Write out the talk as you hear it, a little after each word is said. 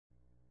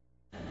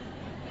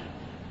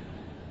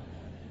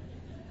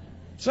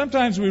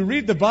Sometimes we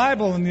read the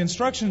Bible and the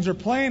instructions are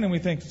plain and we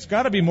think, it's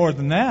got to be more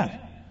than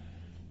that.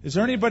 Is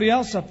there anybody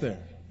else up there?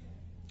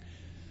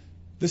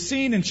 The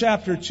scene in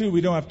chapter 2, we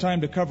don't have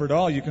time to cover it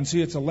all. You can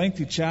see it's a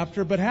lengthy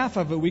chapter, but half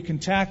of it we can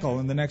tackle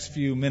in the next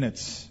few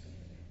minutes.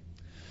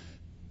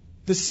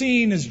 The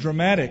scene is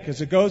dramatic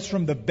as it goes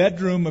from the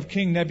bedroom of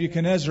King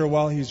Nebuchadnezzar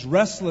while he's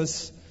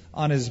restless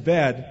on his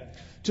bed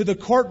to the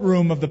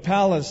courtroom of the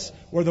palace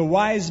where the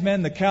wise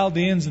men, the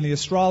Chaldeans, and the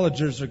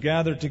astrologers are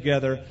gathered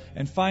together.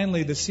 And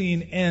finally, the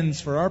scene ends,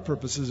 for our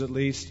purposes at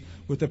least,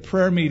 with a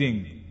prayer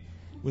meeting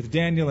with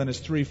Daniel and his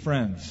 3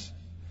 friends.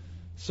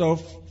 So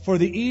for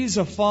the ease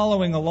of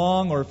following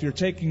along, or if you're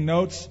taking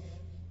notes,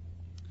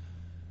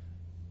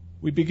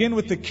 we begin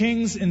with the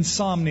king's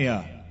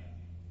insomnia,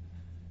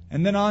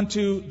 and then on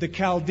to the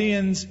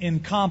Chaldeans'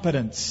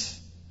 incompetence,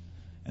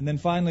 and then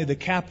finally the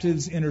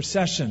captive's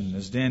intercession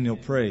as Daniel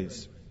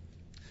prays.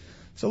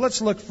 So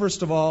let's look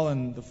first of all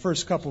in the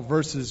first couple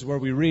verses where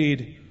we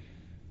read,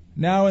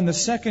 "Now in the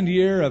 2nd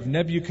year of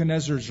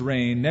Nebuchadnezzar's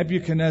reign,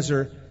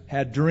 Nebuchadnezzar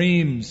had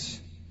dreams.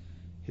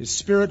 His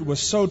spirit was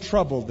so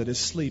troubled that his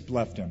sleep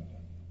left him."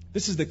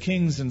 This is the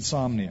king's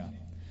insomnia.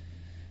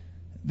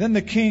 "Then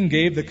the king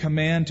gave the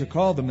command to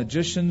call the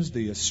magicians,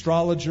 the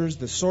astrologers,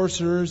 the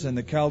sorcerers, and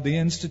the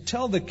Chaldeans to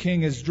tell the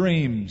king his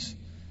dreams.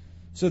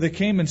 So they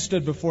came and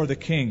stood before the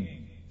king.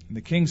 And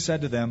the king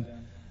said to them,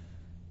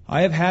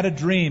 'I have had a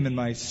dream, and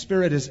my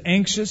spirit is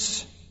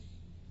anxious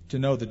to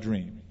know the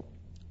dream.'"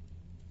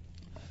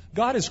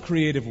 God has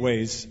creative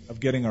ways of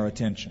getting our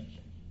attention.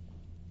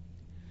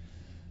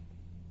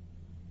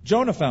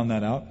 Jonah found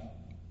that out.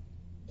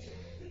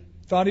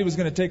 Thought he was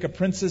going to take a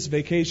princess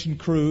vacation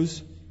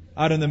cruise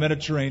out in the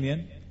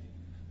Mediterranean.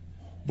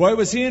 Boy,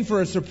 was he in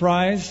for a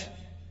surprise.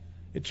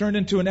 It turned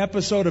into an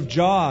episode of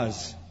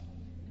Jaws.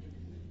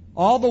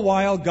 All the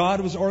while,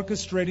 God was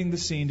orchestrating the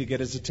scene to get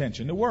his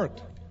attention. It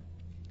worked.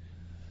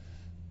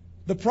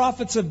 The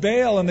prophets of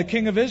Baal and the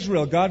king of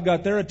Israel, God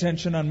got their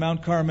attention on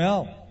Mount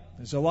Carmel,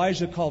 as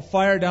Elijah called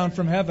fire down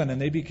from heaven,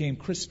 and they became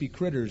crispy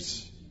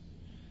critters.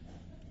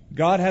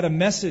 God had a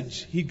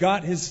message. He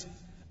got his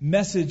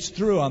message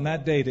through on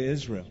that day to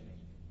Israel.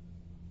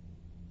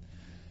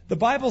 The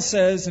Bible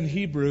says in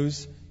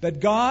Hebrews that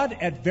God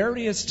at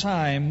various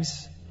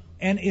times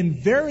and in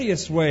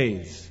various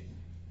ways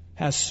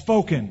has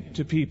spoken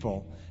to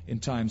people in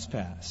times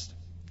past.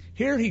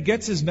 Here he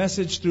gets his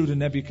message through to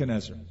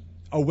Nebuchadnezzar,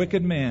 a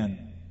wicked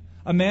man,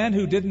 a man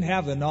who didn't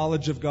have the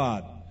knowledge of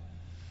God.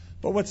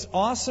 But what's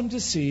awesome to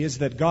see is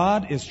that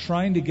God is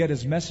trying to get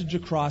his message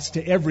across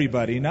to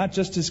everybody, not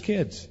just his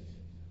kids.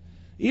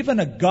 Even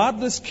a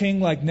godless king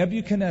like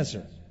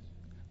Nebuchadnezzar,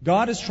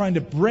 God is trying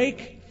to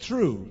break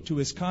through to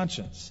his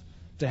conscience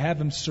to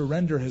have him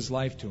surrender his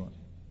life to him.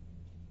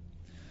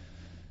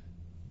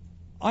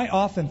 I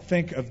often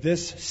think of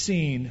this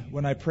scene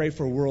when I pray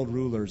for world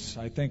rulers.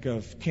 I think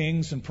of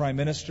kings and prime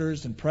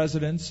ministers and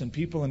presidents and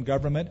people in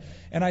government,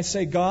 and I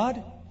say,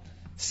 God,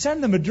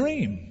 send them a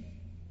dream.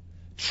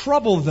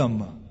 Trouble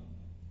them.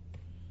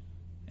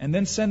 And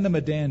then send them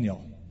a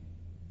Daniel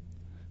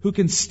who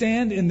can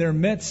stand in their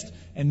midst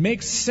and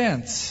make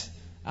sense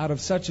out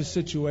of such a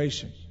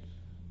situation.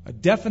 A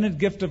definite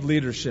gift of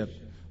leadership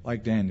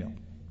like Daniel.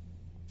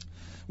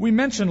 We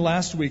mentioned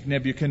last week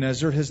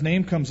Nebuchadnezzar. His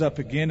name comes up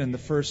again in the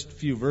first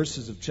few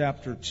verses of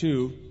chapter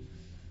 2.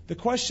 The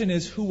question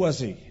is, who was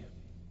he?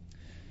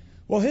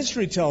 Well,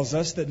 history tells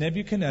us that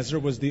Nebuchadnezzar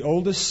was the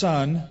oldest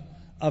son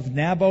of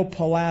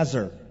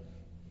Nabopolassar.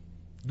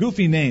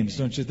 Goofy names,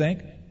 don't you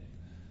think?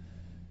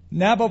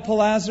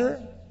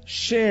 Nabopolassar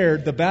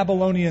shared the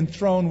Babylonian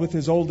throne with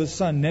his oldest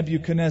son,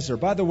 Nebuchadnezzar.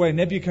 By the way,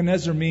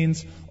 Nebuchadnezzar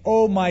means,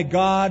 "Oh my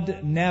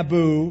God,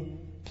 Nabu,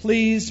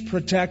 please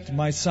protect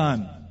my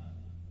son."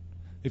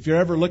 If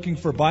you're ever looking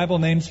for Bible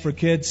names for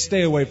kids,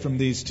 stay away from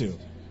these two.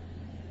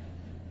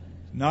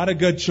 Not a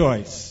good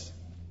choice,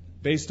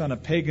 based on a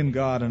pagan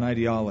god and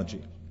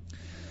ideology.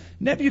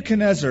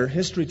 Nebuchadnezzar,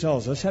 history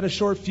tells us, had a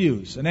short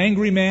fuse. An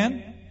angry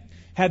man,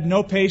 had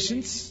no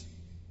patience.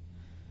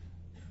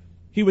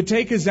 He would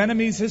take his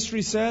enemies,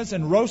 history says,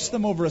 and roast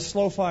them over a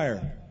slow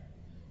fire.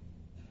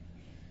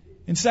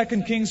 In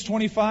 2 Kings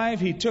 25,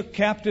 he took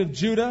captive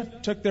Judah,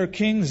 took their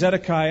king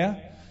Zedekiah,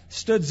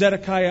 stood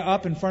Zedekiah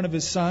up in front of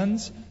his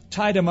sons,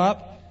 tied him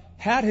up,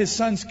 had his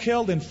sons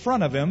killed in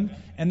front of him,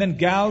 and then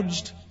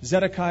gouged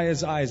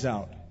Zedekiah's eyes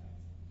out.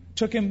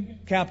 Took him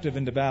captive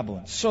into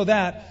Babylon. So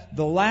that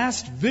the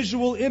last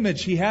visual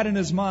image he had in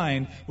his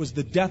mind was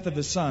the death of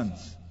his sons.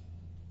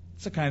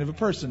 It's the kind of a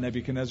person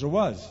Nebuchadnezzar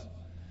was.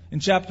 In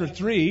chapter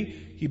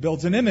 3, he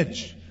builds an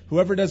image.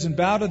 Whoever doesn't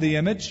bow to the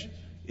image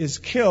is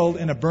killed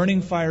in a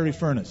burning fiery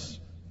furnace.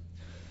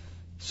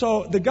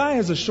 So the guy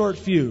has a short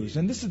fuse,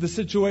 and this is the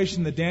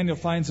situation that Daniel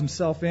finds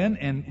himself in,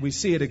 and we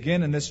see it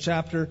again in this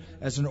chapter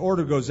as an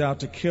order goes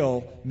out to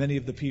kill many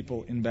of the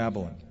people in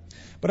Babylon.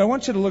 But I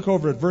want you to look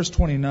over at verse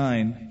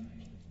 29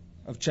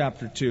 of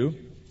chapter 2.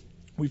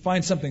 We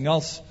find something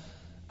else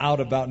out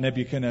about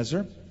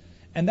Nebuchadnezzar,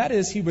 and that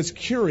is he was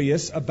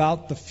curious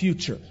about the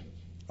future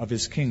of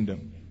his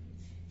kingdom.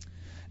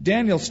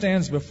 Daniel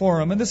stands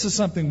before him, and this is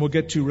something we'll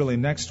get to really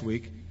next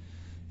week.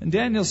 And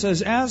Daniel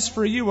says, "As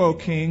for you, O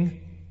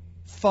king,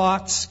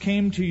 thoughts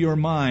came to your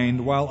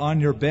mind while on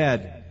your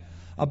bed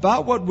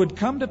about what would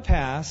come to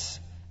pass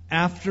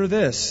after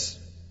this.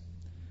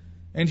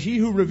 And he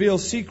who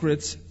reveals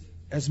secrets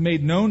has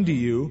made known to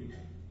you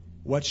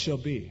what shall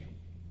be."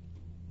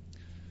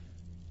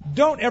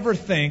 Don't ever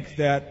think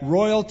that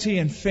royalty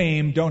and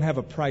fame don't have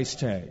a price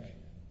tag.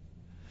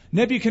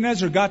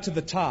 Nebuchadnezzar got to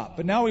the top,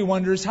 but now he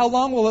wonders, how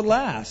long will it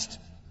last?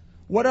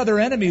 What other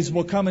enemies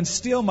will come and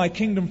steal my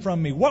kingdom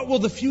from me? What will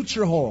the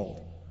future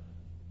hold?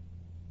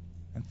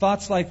 And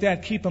thoughts like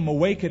that keep him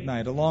awake at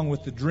night, along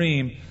with the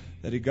dream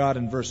that he got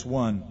in verse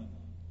 1.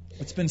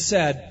 It's been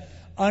said,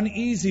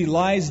 "Uneasy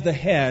lies the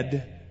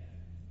head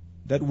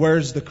that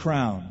wears the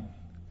crown."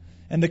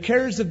 And the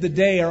cares of the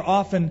day are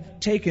often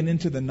taken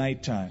into the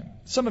nighttime.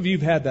 Some of you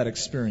have had that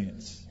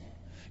experience.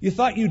 You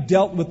thought you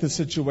dealt with the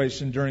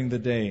situation during the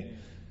day.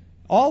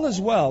 All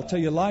is well till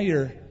you lie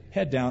your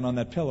head down on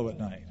that pillow at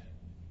night.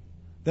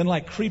 Then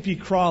like creepy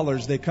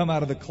crawlers, they come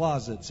out of the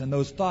closets, and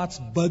those thoughts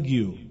bug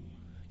you.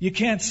 You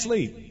can't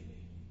sleep.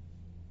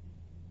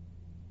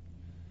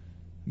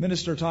 A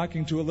minister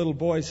talking to a little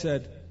boy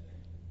said,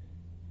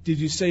 "Did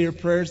you say your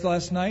prayers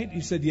last night?"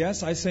 He said,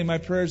 "Yes, I say my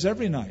prayers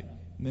every night."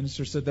 The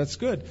minister said, "That's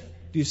good.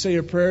 Do you say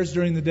your prayers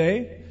during the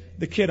day?"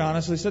 The kid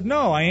honestly said,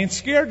 "No, I ain't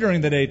scared during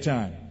the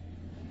daytime."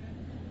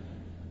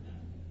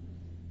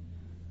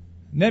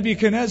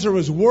 Nebuchadnezzar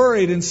was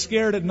worried and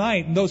scared at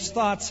night, and those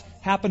thoughts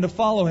happened to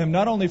follow him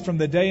not only from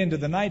the day into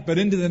the night, but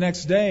into the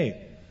next day,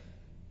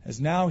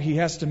 as now he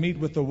has to meet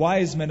with the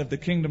wise men of the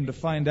kingdom to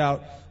find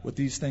out what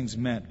these things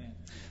meant.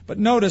 But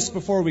notice,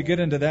 before we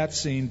get into that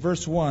scene,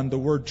 verse 1, the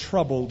word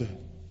troubled.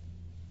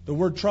 The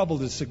word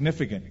troubled is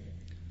significant.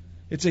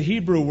 It's a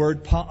Hebrew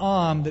word,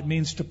 pa'am, that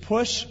means to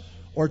push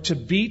or to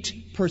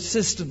beat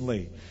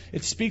persistently.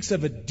 It speaks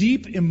of a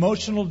deep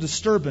emotional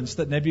disturbance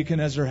that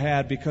Nebuchadnezzar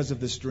had because of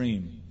this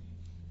dream.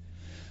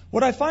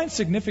 What I find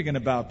significant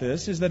about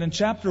this is that in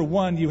chapter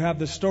 1 you have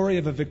the story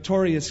of a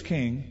victorious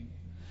king,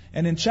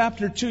 and in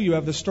chapter 2 you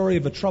have the story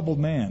of a troubled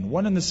man,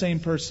 one and the same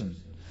person.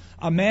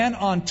 A man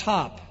on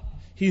top.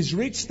 He's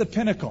reached the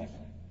pinnacle,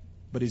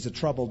 but he's a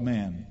troubled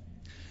man.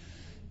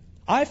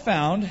 I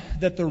found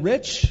that the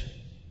rich,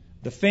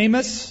 the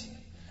famous,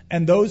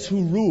 and those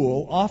who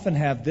rule often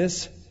have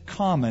this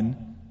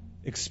common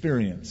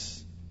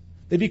experience.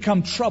 They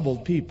become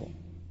troubled people.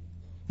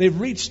 They've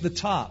reached the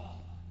top,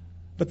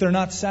 but they're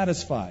not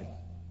satisfied.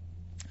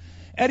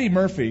 Eddie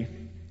Murphy,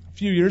 a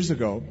few years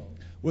ago,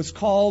 was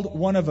called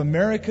one of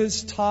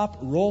America's top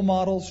role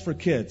models for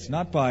kids.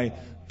 Not by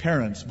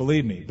parents,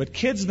 believe me, but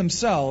kids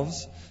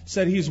themselves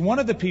said he's one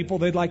of the people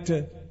they'd like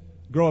to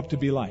grow up to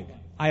be like.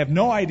 I have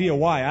no idea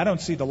why. I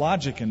don't see the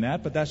logic in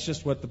that, but that's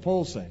just what the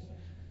polls say.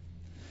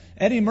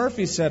 Eddie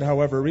Murphy said,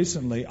 however,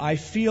 recently, "I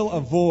feel a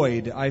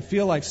void. I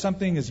feel like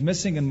something is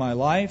missing in my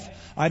life.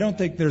 I don't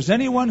think there's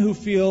anyone who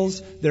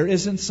feels there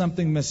isn't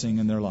something missing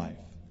in their life.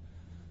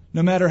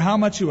 No matter how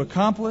much you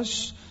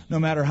accomplish, no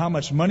matter how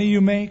much money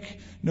you make,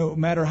 no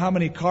matter how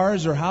many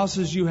cars or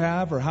houses you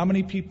have, or how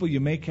many people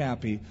you make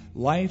happy,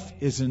 life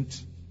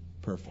isn't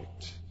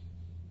perfect."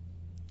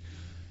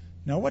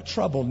 Now, what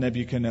troubled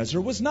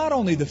Nebuchadnezzar was not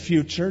only the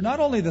future,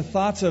 not only the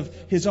thoughts of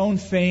his own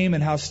fame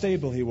and how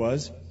stable he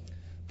was,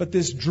 but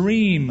this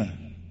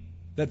dream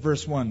that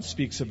verse 1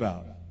 speaks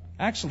about.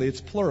 Actually,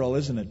 it's plural,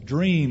 isn't it?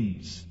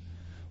 Dreams.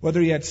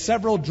 Whether he had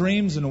several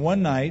dreams in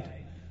one night,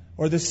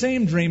 or the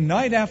same dream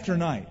night after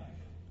night.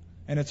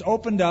 And it's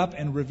opened up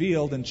and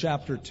revealed in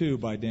chapter 2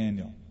 by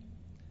Daniel.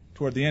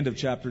 Toward the end of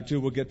chapter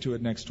 2, we'll get to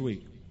it next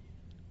week.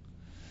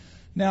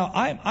 Now,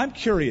 I'm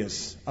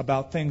curious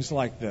about things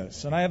like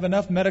this, and I have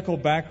enough medical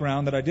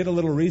background that I did a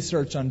little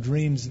research on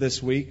dreams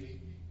this week.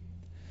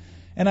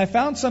 And I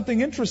found something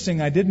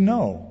interesting I didn't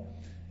know.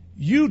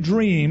 You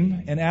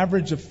dream an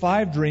average of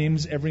 5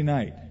 dreams every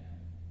night.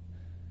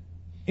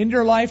 In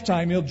your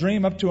lifetime, you'll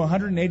dream up to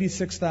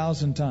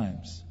 186,000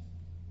 times.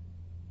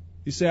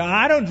 You say,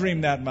 "I don't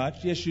dream that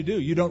much." Yes, you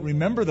do. You don't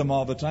remember them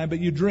all the time,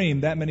 but you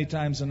dream that many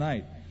times a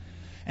night.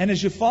 And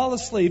as you fall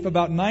asleep,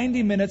 about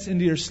 90 minutes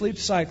into your sleep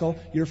cycle,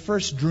 your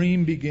first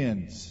dream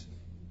begins.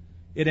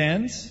 It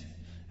ends,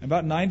 and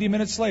about 90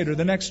 minutes later,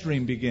 the next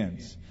dream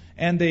begins.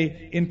 And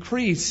they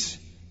increase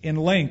in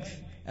length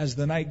as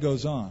the night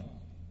goes on.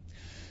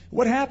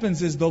 What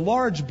happens is the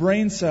large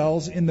brain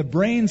cells in the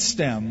brain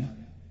stem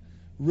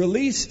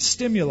release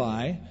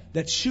stimuli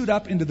that shoot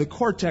up into the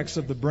cortex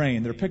of the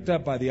brain. They're picked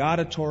up by the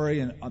auditory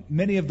and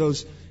many of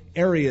those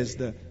areas,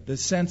 the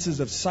senses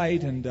of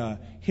sight and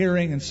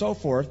hearing and so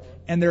forth,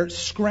 and they're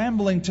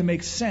scrambling to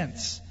make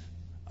sense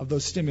of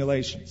those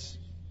stimulations.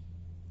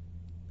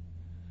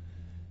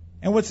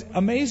 And what's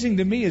amazing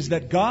to me is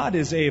that God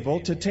is able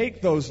to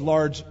take those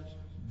large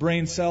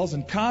brain cells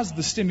and cause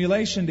the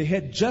stimulation to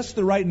hit just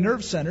the right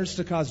nerve centers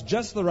to cause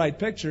just the right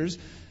pictures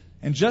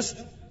and just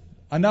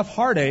enough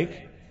heartache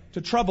to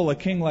trouble a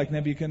king like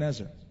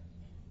Nebuchadnezzar.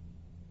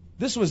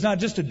 This was not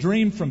just a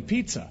dream from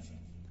pizza.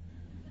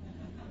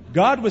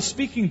 God was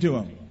speaking to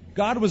him.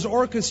 God was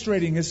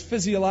orchestrating his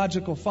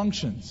physiological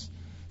functions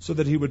so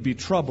that he would be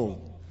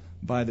troubled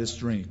by this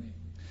dream.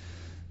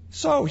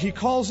 So he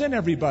calls in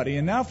everybody,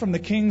 and now from the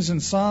king's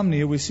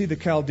insomnia we see the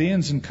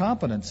Chaldeans'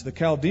 incompetence. The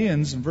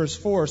Chaldeans, in verse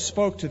 4,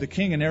 spoke to the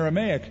king in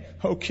Aramaic,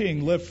 "O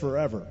king, live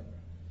forever."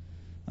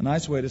 A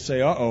nice way to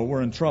say, uh-oh,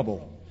 we're in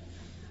trouble.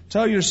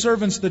 "Tell your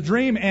servants the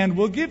dream, and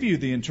we'll give you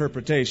the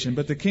interpretation."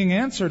 But the king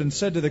answered and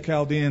said to the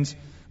Chaldeans,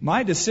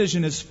 "My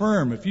decision is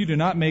firm. If you do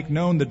not make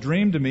known the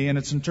dream to me and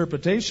its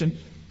interpretation,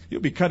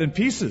 you'll be cut in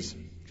pieces."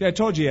 See, I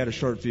told you had a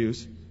short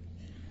fuse.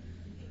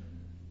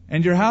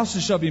 "And your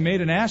houses shall be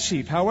made an ash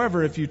heap.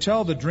 However, if you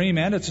tell the dream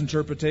and its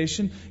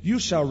interpretation, you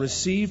shall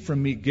receive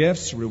from me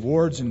gifts,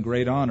 rewards, and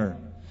great honor.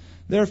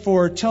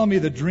 Therefore, tell me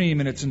the dream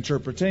and its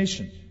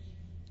interpretation."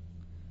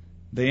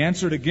 They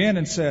answered again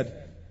and said,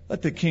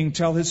 "Let the king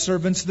tell his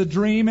servants the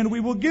dream, and we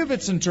will give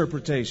its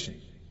interpretation."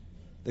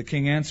 The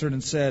king answered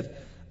and said,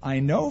 "I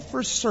know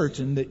for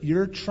certain that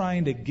you're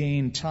trying to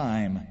gain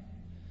time,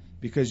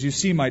 because you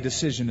see my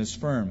decision is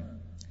firm.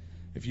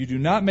 If you do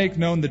not make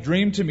known the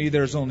dream to me,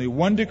 there is only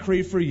one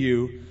decree for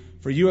you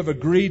have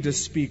agreed to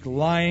speak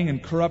lying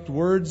and corrupt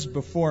words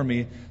before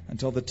me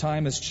until the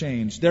time is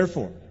changed.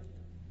 Therefore,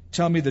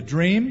 tell me the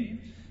dream,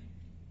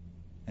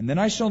 and then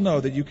I shall know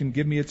that you can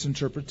give me its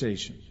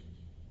interpretation."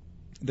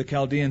 The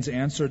Chaldeans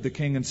answered the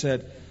king and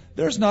said,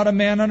 "There's not a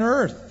man on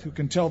earth who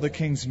can tell the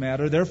king's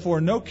matter.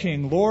 Therefore, no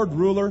king, lord,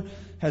 ruler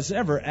has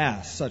ever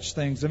asked such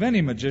things of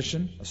any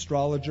magician,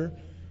 astrologer,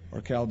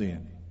 or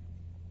Chaldean."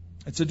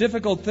 It's a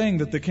difficult thing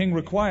that the king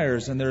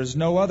requires, and there is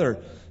no other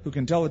who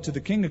can tell it to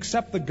the king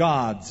except the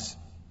gods,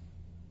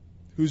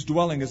 whose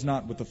dwelling is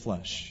not with the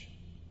flesh.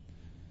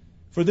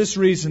 For this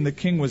reason, the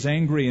king was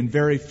angry and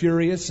very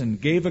furious and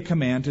gave a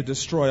command to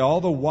destroy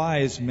all the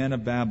wise men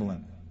of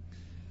Babylon.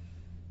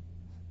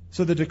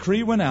 So the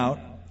decree went out,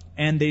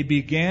 and they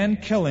began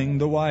killing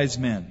the wise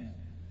men.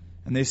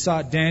 And they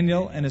sought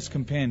Daniel and his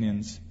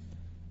companions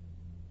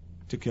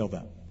to kill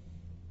them.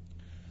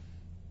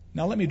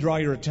 Now let me draw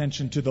your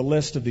attention to the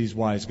list of these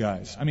wise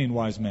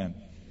men.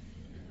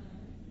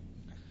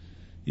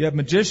 You have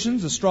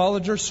magicians,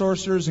 astrologers,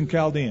 sorcerers, and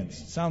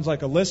Chaldeans. Sounds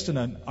like a list in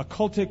an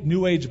occultic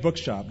New Age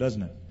bookshop,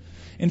 doesn't it?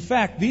 In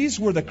fact,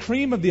 these were the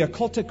cream of the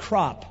occultic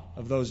crop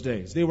of those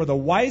days. They were the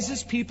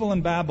wisest people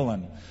in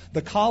Babylon,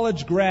 the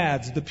college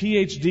grads, the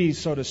PhDs,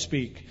 so to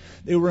speak.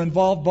 They were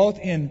involved both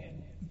in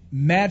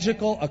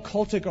magical,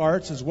 occultic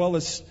arts as well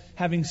as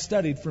having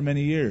studied for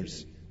many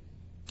years.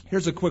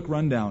 Here's a quick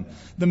rundown.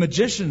 The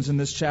magicians in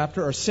this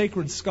chapter are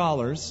sacred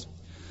scholars.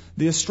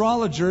 The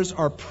astrologers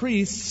are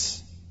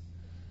priests,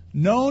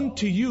 known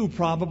to you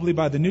probably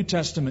by the New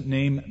Testament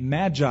name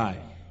Magi.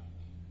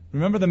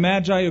 Remember the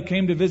Magi who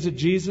came to visit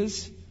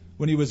Jesus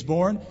when he was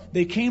born?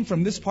 They came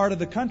from this part of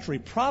the country,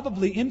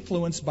 probably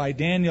influenced by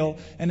Daniel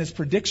and his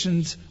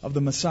predictions of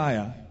the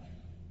Messiah.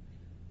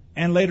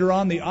 And later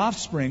on, the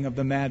offspring of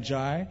the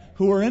Magi,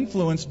 who were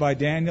influenced by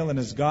Daniel and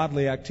his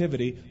godly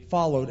activity,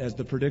 followed, as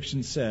the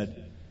prediction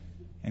said,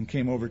 and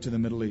came over to the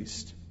Middle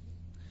East.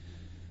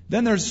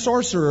 Then there's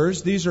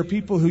sorcerers. These are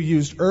people who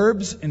used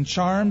herbs and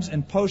charms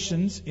and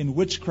potions in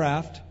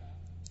witchcraft.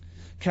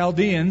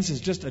 Chaldeans is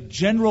just a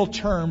general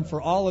term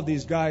for all of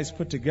these guys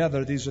put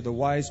together. These are the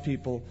wise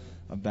people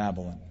of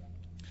Babylon.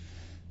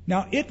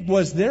 Now, it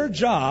was their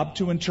job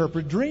to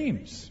interpret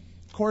dreams.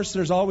 Of course,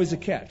 there's always a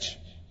catch.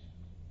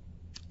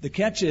 The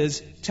catch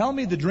is, tell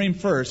me the dream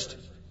first,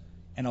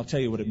 and I'll tell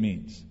you what it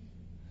means.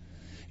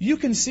 You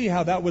can see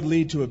how that would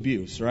lead to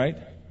abuse, right?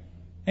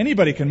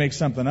 Anybody can make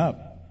something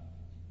up.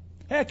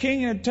 "Hey,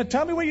 king,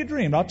 tell me what you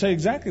dreamed. I'll tell you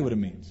exactly what it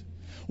means."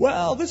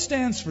 "Well, this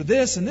stands for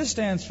this, and this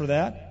stands for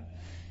that."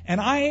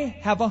 And I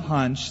have a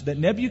hunch that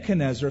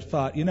Nebuchadnezzar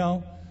thought,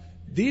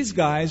 these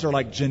guys are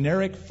like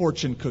generic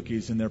fortune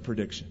cookies in their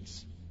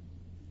predictions.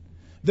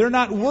 They're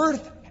not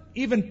worth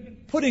even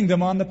putting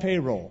them on the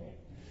payroll.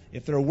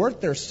 If they're worth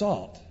their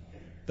salt,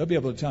 they'll be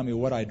able to tell me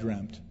what I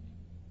dreamt.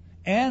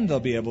 And they'll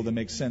be able to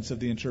make sense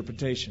of the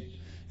interpretation.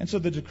 And so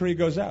the decree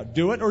goes out.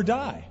 Do it or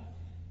die.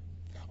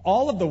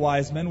 All of the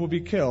wise men will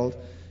be killed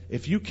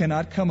if you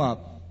cannot come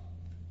up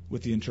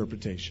with the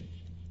interpretation.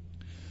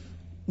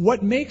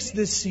 What makes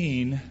this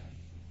scene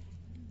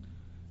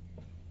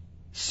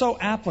so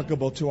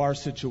applicable to our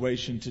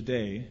situation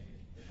today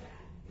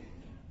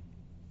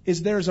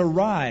is there's a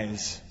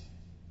rise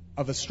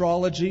of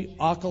astrology,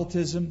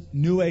 occultism,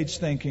 New Age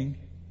thinking,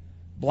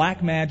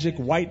 black magic,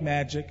 white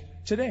magic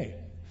today.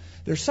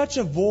 There's such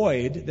a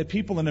void that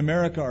people in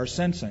America are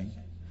sensing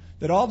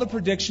that all the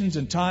predictions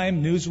in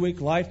Time,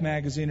 Newsweek, Life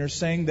magazine are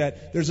saying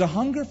that there's a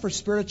hunger for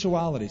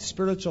spirituality,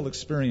 spiritual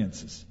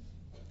experiences.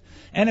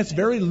 And it's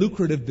very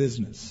lucrative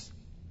business.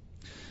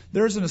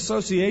 There's an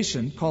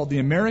association called the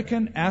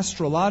American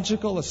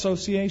Astrological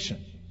Association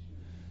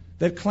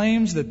that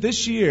claims that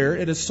this year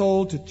it has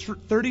sold to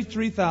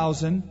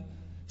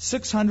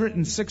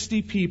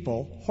 33,660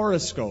 people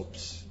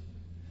horoscopes.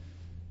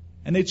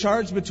 And they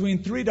charge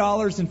between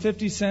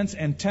 $3.50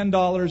 and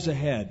 $10 a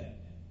head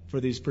for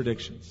these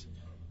predictions.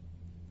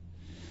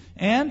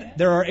 And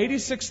there are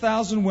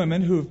 86,000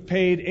 women who have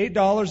paid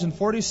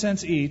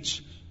 $8.40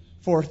 each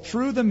for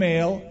through the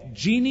mail,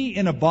 genie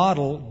in a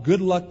bottle,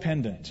 good luck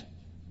pendant.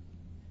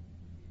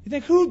 You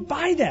think, who'd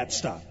buy that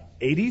stuff?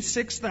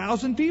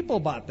 86,000 people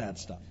bought that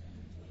stuff.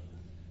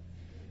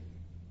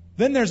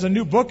 Then there's a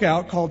new book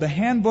out called The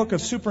Handbook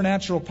of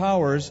Supernatural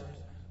Powers,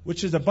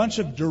 which is a bunch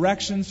of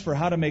directions for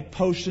how to make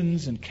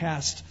potions and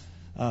cast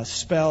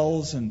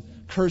spells and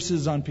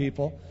curses on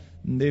people.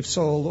 And they've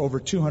sold over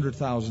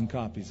 200,000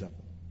 copies of it.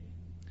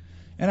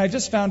 And I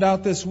just found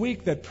out this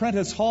week that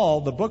Prentice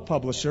Hall, the book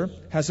publisher,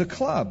 has a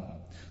club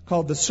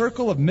called the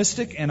Circle of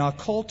Mystic and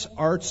Occult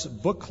Arts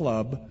Book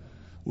Club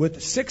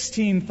with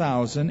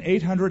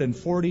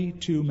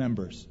 16,842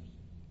 members.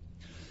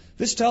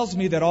 This tells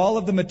me that all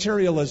of the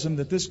materialism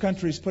that this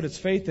country's put its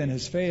faith in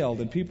has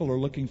failed, and people are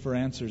looking for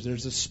answers.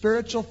 There's a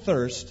spiritual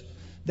thirst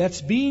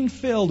that's being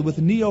filled with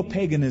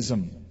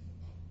neo-paganism.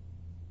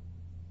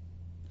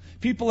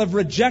 People have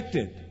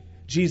rejected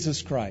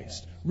Jesus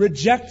Christ,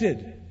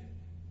 rejected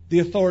the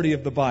authority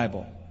of the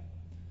Bible,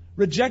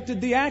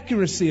 rejected the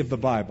accuracy of the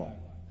Bible,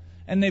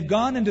 and they've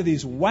gone into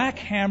these whack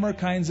hammer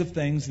kinds of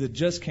things that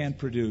just can't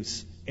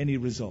produce any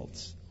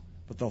results,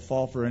 but they'll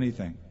fall for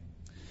anything.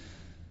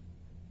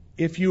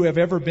 If you have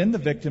ever been the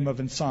victim of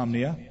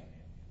insomnia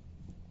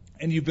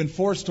and you've been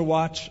forced to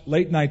watch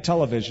late night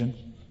television,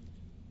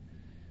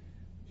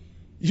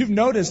 you've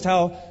noticed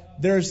how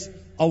there's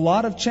a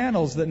lot of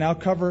channels that now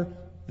cover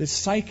this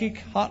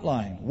psychic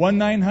hotline,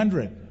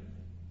 1-900.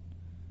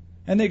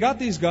 And they got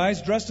these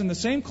guys dressed in the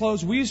same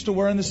clothes we used to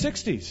wear in the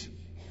 60s.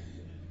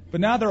 But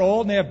now they're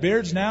old and they have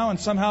beards now, and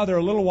somehow they're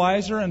a little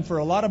wiser, and for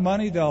a lot of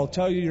money they'll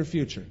tell you your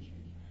future.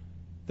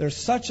 There's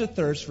such a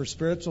thirst for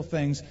spiritual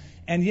things,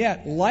 and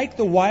yet, like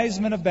the wise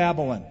men of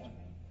Babylon,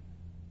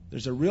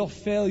 there's a real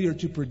failure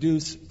to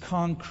produce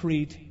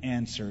concrete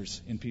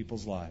answers in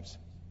people's lives.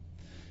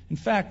 In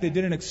fact, they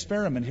did an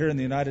experiment here in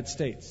the United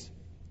States.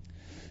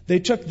 They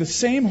took the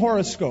same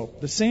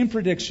horoscope, the same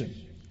prediction,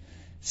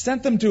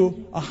 sent them to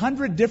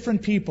 100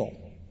 different people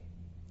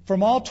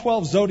from all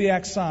 12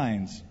 zodiac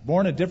signs,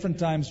 born at different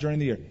times during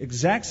the year.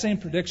 Exact same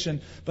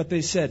prediction, but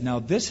they said, now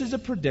this is a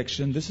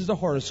prediction, this is a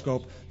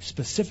horoscope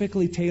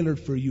specifically tailored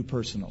for you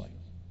personally.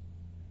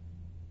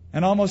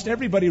 And almost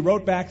everybody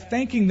wrote back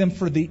thanking them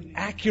for the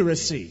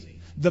accuracy,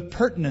 the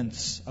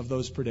pertinence of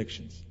those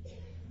predictions.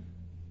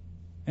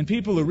 And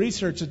people who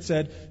researched it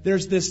said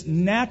there's this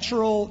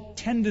natural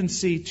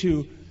tendency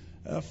to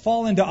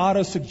fall into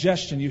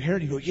auto-suggestion. You hear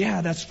it, you go,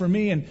 yeah, that's for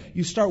me, and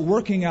you start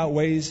working out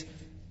ways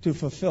to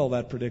fulfill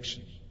that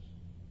prediction.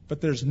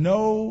 But there's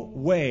no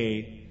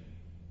way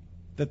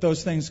that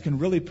those things can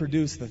really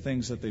produce the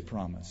things that they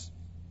promise.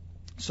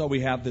 So we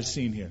have this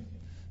scene here.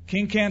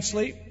 King can't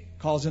sleep,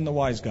 calls in the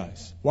wise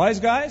guys.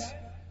 Wise guys?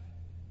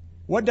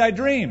 What did I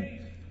dream?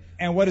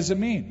 And what does it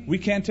mean? We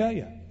can't tell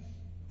you.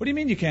 What do you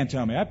mean you can't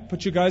tell me? I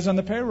put you guys on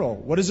the payroll.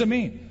 What does it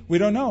mean? We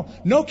don't know.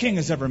 No king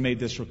has ever made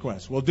this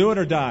request. We'll do it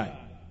or die.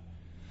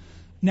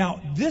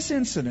 Now, this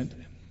incident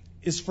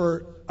is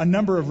for a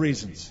number of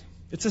reasons.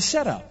 It's a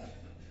setup.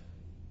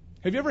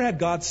 Have you ever had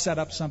God set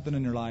up something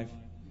in your life?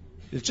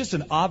 It's just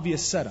an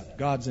obvious setup.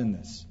 God's in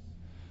this.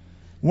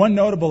 One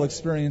notable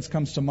experience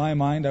comes to my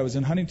mind. I was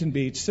in Huntington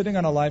Beach, sitting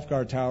on a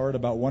lifeguard tower at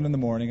about 1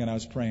 a.m, and I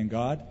was praying,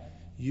 God,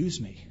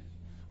 use me.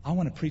 I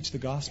want to preach the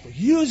gospel.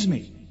 Use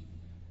me.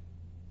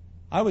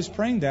 I was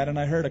praying that, and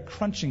I heard a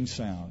crunching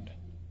sound,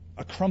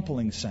 a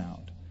crumpling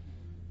sound.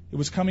 It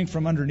was coming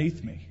from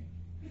underneath me.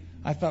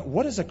 I thought,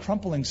 what is a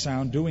crumpling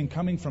sound doing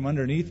coming from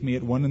underneath me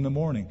at 1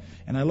 a.m?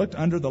 And I looked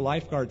under the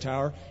lifeguard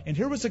tower, and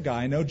here was a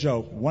guy, no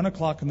joke, 1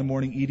 o'clock in the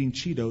morning eating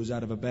Cheetos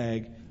out of a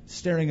bag,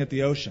 staring at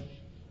the ocean.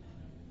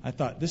 I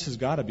thought, this has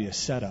got to be a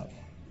setup.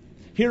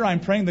 Here I'm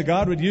praying that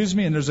God would use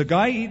me, and there's a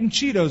guy eating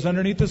Cheetos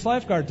underneath this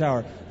lifeguard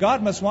tower.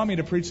 God must want me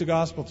to preach the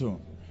gospel to him.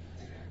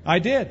 I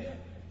did.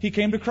 He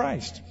came to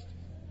Christ.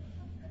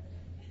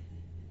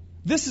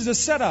 This is a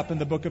setup in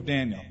the book of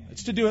Daniel.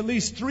 It's to do at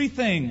least 3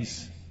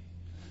 things.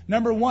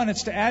 Number 1,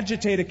 it's to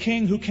agitate a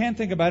king who can't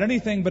think about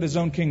anything but his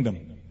own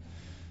kingdom.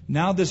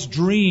 Now this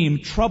dream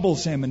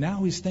troubles him, and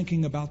now he's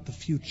thinking about the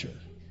future.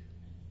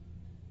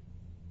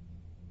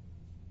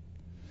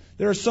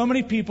 There are so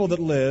many people that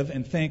live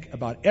and think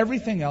about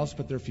everything else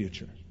but their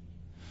future.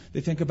 They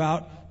think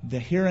about the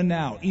here and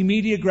now,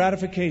 immediate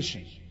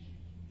gratification.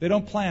 They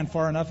don't plan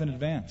far enough in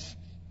advance.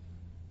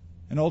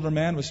 An older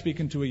man was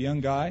speaking to a young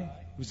guy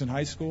who was in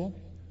high school.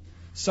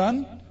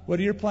 Son, what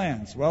are your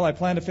plans? Well, I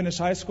plan to finish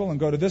high school and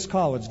go to this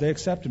college. They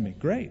accepted me.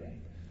 Great.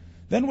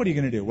 Then what are you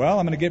going to do? Well,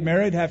 I'm going to get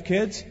married, have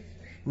kids,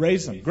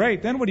 raise them.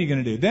 Great. Then what are you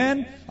going to do?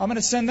 Then I'm going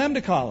to send them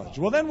to college.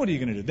 Well, then what are you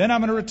going to do? Then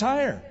I'm going to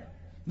retire.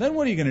 Then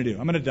what are you going to do?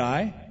 I'm going to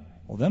die.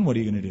 Well, then what are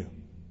you going to do?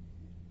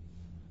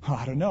 Oh,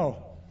 I don't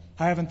know.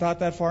 I haven't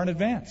thought that far in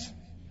advance.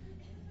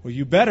 Well,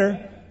 you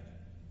better.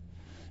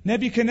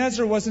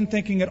 Nebuchadnezzar wasn't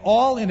thinking at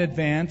all in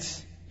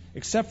advance,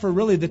 except for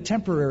really the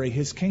temporary,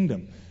 his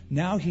kingdom.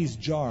 Now he's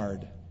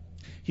jarred.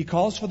 He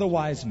calls for the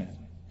wise men.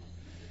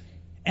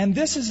 And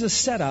this is a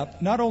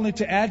setup not only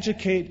to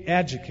agitate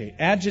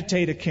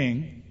a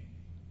king,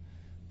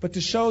 but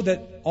to show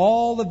that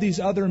all of these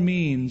other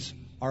means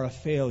are a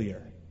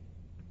failure.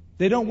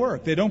 They don't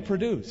work. They don't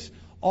produce.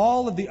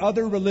 All of the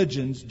other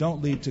religions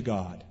don't lead to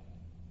God.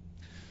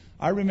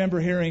 I remember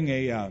hearing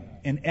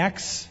an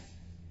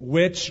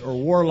ex-witch or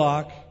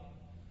warlock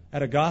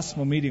at a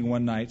gospel meeting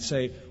one night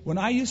say, when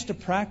I used to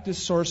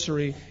practice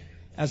sorcery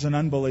as an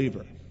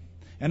unbeliever,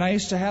 and I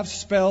used to have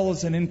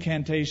spells and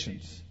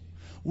incantations,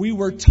 we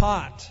were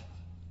taught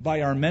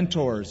by our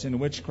mentors in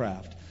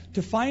witchcraft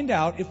to find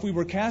out if we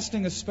were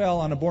casting a spell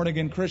on a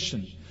born-again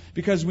Christian,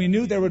 because we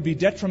knew there would be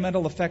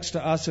detrimental effects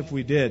to us if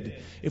we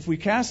did. If we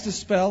cast a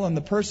spell and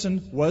the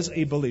person was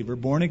a believer,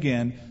 born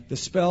again, the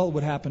spell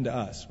would happen to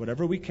us.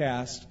 Whatever we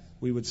cast,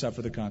 we would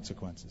suffer the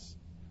consequences.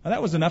 Now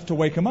that was enough to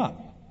wake him up.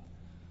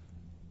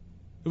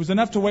 It was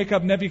enough to wake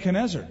up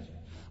Nebuchadnezzar.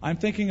 I'm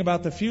thinking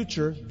about the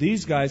future.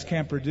 These guys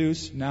can't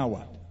produce. Now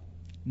what?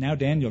 Now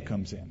Daniel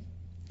comes in.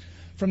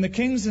 From the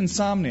king's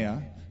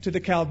insomnia to the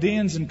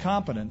Chaldeans'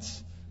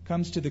 incompetence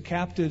comes to the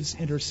captive's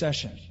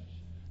intercession.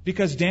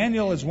 Because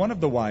Daniel is one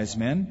of the wise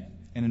men,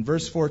 and in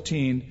verse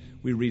 14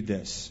 we read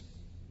this.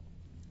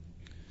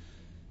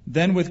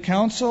 Then with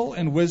counsel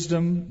and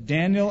wisdom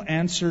Daniel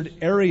answered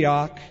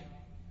Arioch,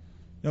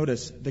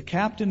 notice, the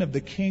captain of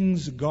the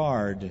king's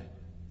guard,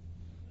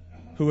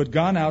 who had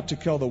gone out to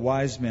kill the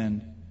wise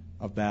men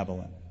of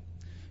Babylon.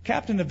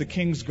 Captain of the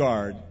king's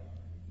guard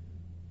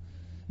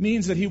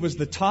means that he was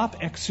the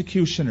top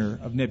executioner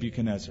of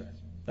Nebuchadnezzar.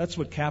 That's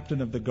what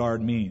captain of the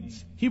guard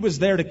means. He was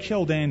there to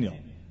kill Daniel.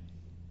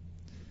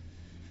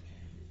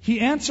 He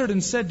answered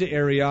and said to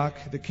Arioch,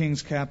 the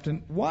king's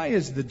captain, why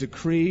is the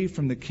decree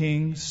from the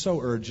king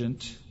so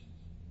urgent?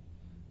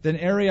 Then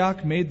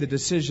Arioch made the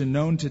decision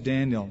known to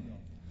Daniel.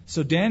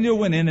 So Daniel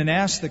went in and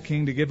asked the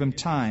king to give him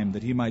time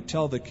that he might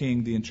tell the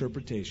king the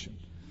interpretation.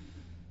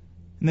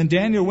 And then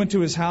Daniel went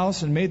to his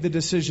house and made the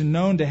decision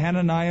known to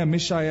Hananiah,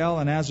 Mishael,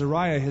 and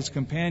Azariah, his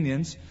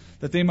companions,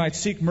 that they might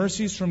seek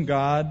mercies from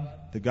God,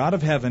 the God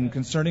of heaven,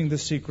 concerning the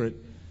secret,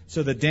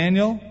 so that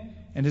Daniel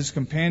and his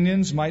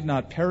companions might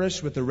not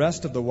perish with the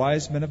rest of the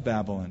wise men of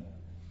Babylon.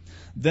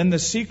 Then the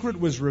secret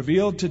was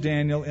revealed to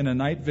Daniel in a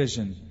night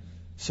vision.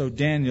 So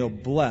Daniel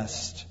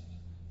blessed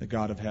the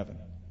God of heaven.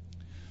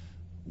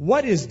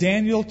 What is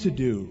Daniel to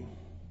do?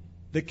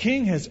 The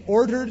king has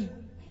ordered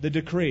the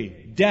decree,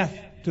 death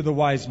to the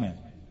wise men.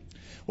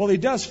 Well, he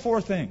does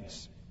four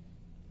things.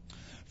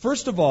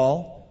 First of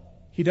all,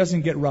 he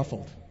doesn't get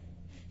ruffled.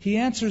 He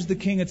answers the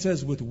king, it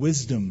says, with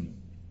wisdom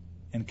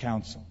and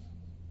counsel.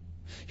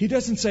 He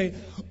doesn't say,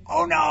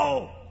 oh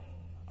no,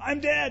 I'm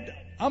dead,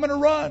 I'm going to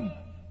run.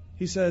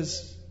 He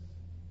says,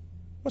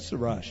 what's the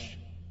rush?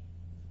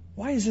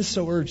 Why is this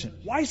so urgent?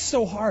 Why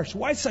so harsh?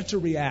 Why such a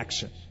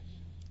reaction?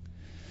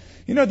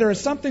 You know, there is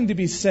something to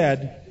be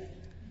said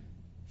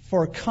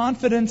for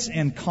confidence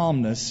and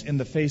calmness in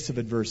the face of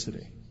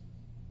adversity.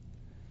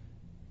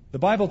 The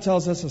Bible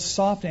tells us a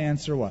soft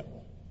answer, what?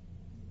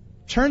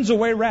 Turns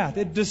away wrath.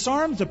 It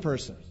disarms a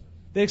person.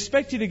 They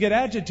expect you to get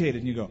agitated,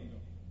 and you go,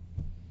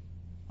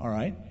 all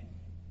right.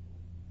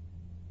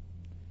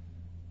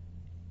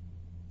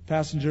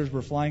 Passengers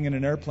were flying in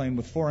an airplane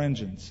with 4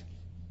 engines.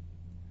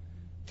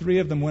 3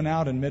 of them went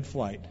out in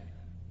mid-flight.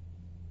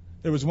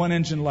 There was 1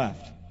 engine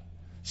left.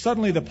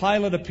 Suddenly the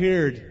pilot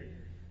appeared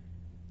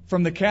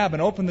from the cabin,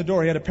 opened the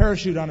door. He had a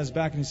parachute on his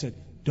back, and he said,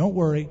 don't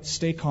worry,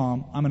 stay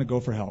calm. I'm going to go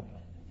for help.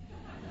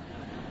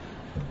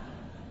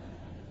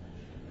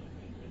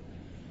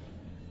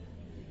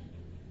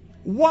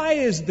 Why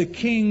is the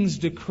king's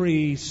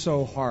decree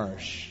so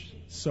harsh?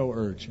 So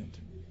urgent?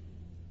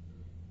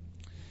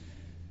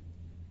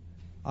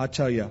 I'll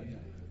tell you,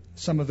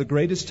 some of the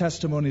greatest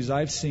testimonies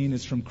I've seen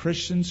is from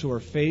Christians who are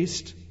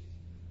faced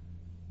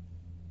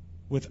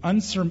with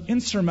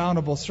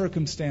insurmountable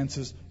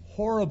circumstances,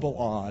 horrible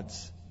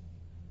odds,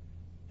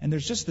 and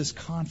there's just this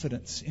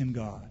confidence in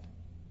God.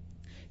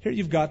 Here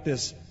you've got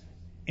this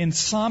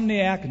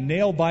insomniac,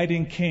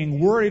 nail-biting king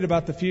worried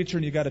about the future,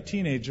 and you've got a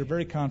teenager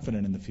very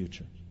confident in the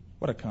future.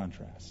 What a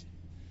contrast.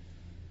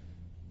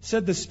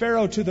 Said the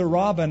sparrow to the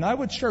robin, I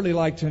would surely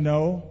like to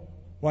know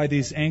why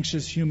these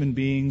anxious human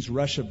beings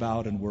rush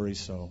about and worry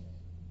so.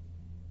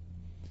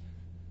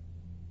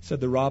 Said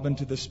the robin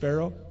to the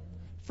sparrow,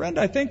 friend,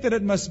 I think that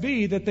it must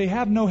be that they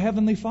have no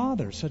heavenly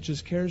Father, such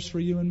as cares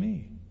for you and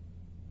me.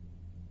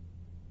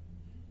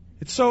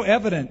 It's so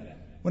evident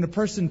when a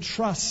person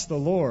trusts the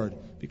Lord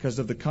because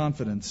of the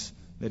confidence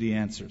that he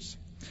answers.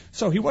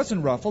 So he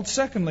wasn't ruffled.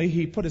 Secondly,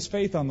 he put his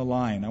faith on the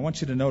line. I want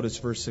you to notice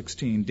verse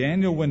 16.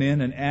 Daniel went in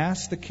and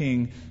asked the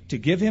king to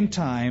give him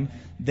time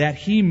that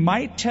he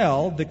might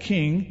tell the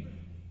king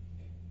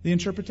the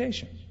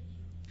interpretation.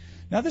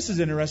 Now this is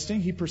interesting.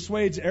 He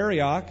persuades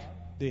Arioch,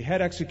 the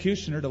head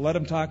executioner, to let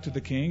him talk to the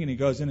king, and he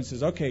goes in and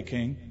says, okay,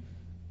 king,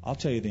 I'll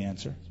tell you the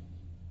answer.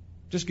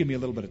 Just give me a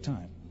little bit of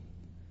time.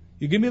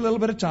 You give me a little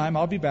bit of time,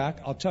 I'll be back,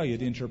 I'll tell you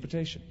the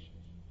interpretation.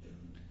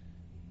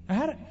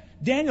 Now,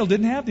 Daniel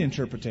didn't have the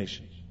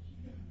interpretation.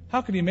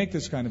 How could he make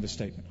this kind of a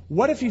statement?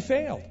 What if he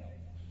failed?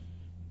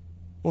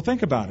 Well,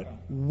 think about it.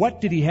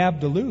 What did he have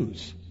to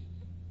lose?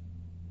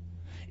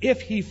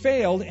 If he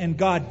failed and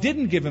God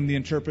didn't give him the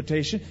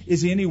interpretation,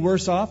 is he any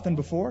worse off than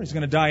before? He's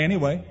going to die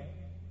anyway.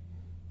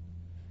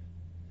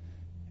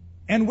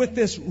 And with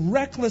this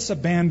reckless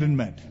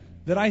abandonment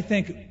that I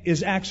think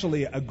is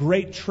actually a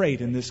great trait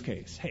in this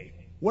case. Hey,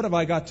 what have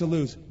I got to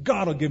lose?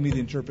 God will give me the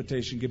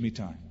interpretation. Give me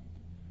time.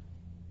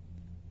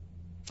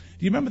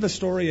 Do you remember the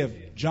story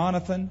of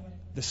Jonathan,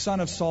 the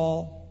son of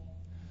Saul?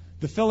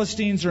 The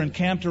Philistines are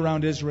encamped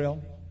around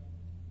Israel.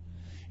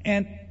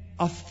 And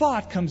a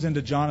thought comes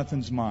into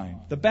Jonathan's mind.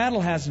 The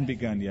battle hasn't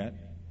begun yet.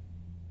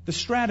 The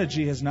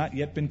strategy has not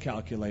yet been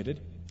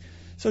calculated.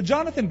 So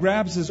Jonathan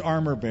grabs his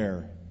armor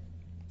bearer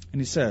and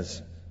he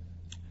says,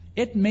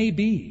 "It may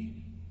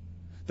be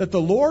that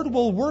the Lord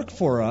will work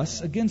for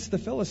us against the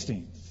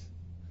Philistines.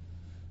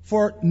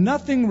 For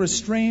nothing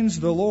restrains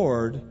the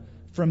Lord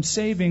from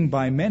saving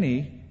by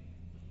many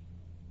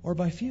or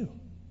by few."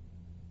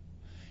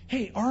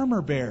 Hey,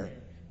 armor bearer,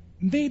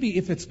 maybe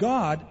if it's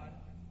God,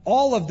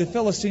 all of the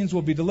Philistines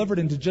will be delivered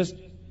into just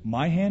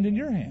my hand and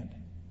your hand.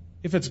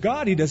 If it's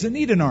God, He doesn't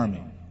need an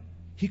army.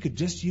 He could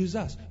just use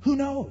us. Who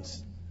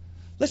knows?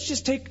 Let's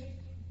just take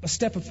a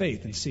step of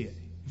faith and see it,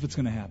 if it's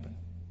going to happen.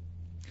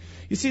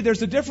 You see,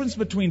 there's a difference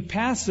between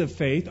passive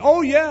faith,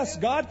 oh yes,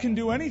 God can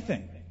do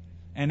anything,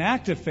 and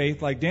active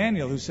faith like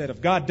Daniel, who said,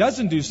 if God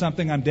doesn't do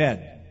something, I'm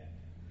dead.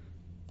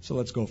 So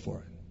let's go for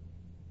it.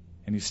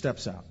 And he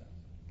steps out.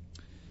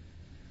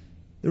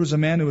 There was a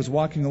man who was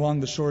walking along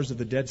the shores of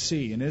the Dead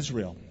Sea in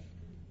Israel.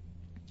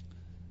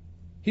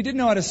 He didn't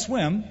know how to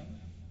swim.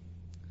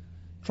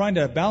 Trying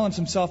to balance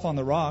himself on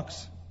the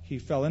rocks, he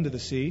fell into the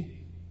sea.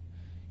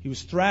 He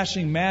was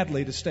thrashing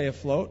madly to stay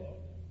afloat.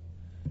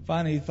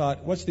 Finally, he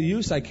thought, what's the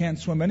use? I can't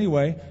swim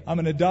anyway. I'm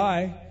going to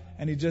die.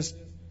 And he just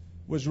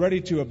was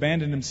ready to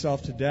abandon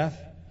himself to death.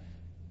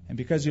 And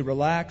because he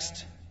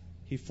relaxed,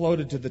 he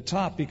floated to the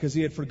top because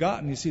he had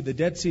forgotten. You see, the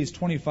Dead Sea is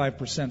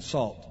 25%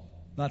 salt,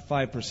 not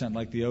 5%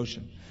 like the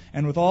ocean.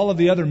 And with all of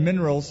the other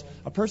minerals,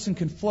 a person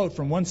can float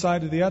from one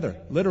side to the other,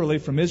 literally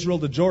from Israel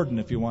to Jordan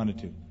if you wanted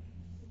to.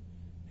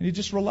 And he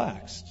just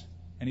relaxed,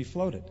 and he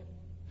floated.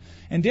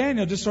 And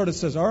Daniel just sort of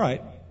says, all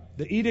right,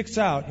 the edict's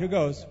out. Here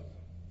goes.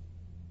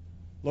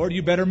 Lord,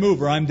 you better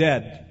move or I'm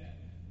dead.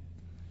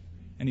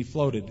 And he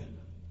floated.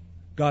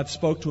 God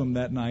spoke to him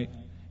that night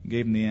and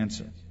gave him the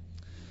answer.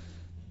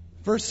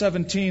 Verse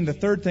 17, the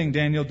third thing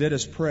Daniel did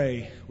is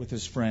pray with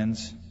his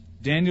friends.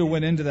 Daniel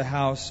went into the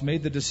house,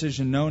 made the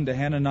decision known to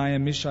Hananiah,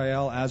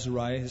 Mishael,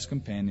 Azariah, his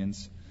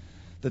companions,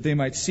 that they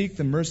might seek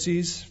the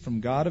mercies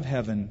from God of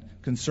heaven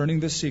concerning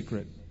the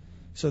secret,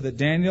 so that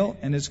Daniel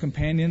and his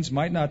companions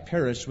might not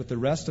perish with the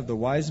rest of the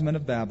wise men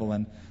of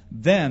Babylon.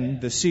 Then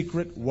the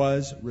secret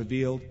was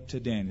revealed to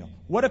Daniel.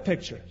 What a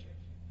picture.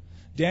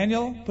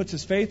 Daniel puts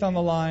his faith on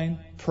the line,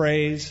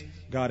 prays,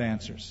 God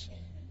answers.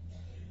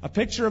 A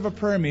picture of a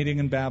prayer meeting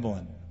in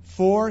Babylon.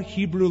 4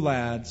 Hebrew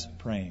lads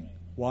praying.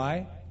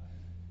 Why?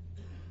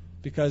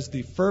 Because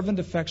the fervent,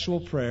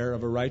 effectual prayer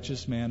of a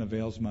righteous man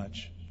avails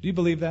much. Do you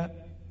believe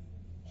that?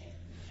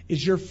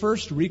 Is your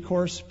first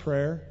recourse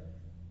prayer?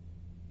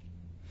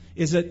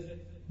 Is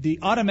it the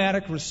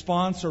automatic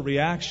response or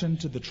reaction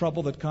to the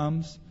trouble that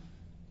comes?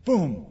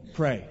 Boom,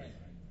 pray.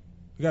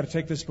 We've got to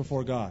take this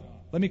before God.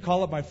 Let me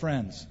call up my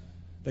friends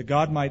that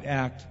God might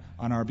act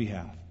on our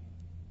behalf.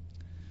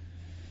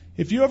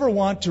 If you ever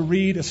want to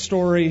read a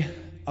story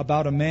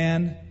about a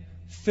man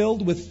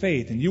filled with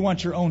faith and you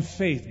want your own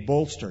faith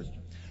bolstered,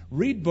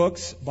 read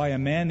books by a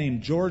man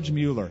named George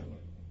Mueller,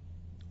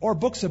 or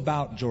books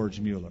about George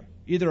Mueller,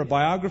 either a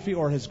biography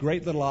or his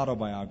great little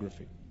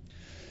autobiography.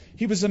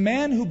 He was a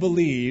man who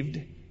believed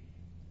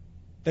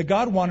that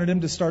God wanted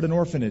him to start an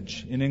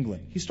orphanage in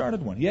England. He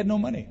started one. He had no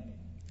money.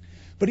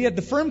 But he had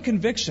the firm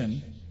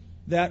conviction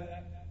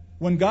that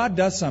when God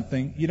does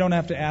something, you don't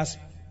have to ask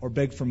or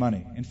beg for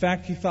money. In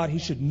fact, he thought he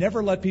should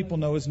never let people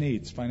know his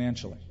needs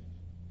financially.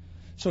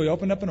 So he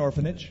opened up an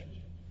orphanage,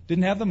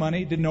 didn't have the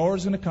money, didn't know where it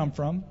was going to come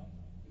from.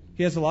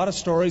 He has a lot of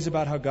stories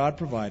about how God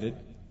provided.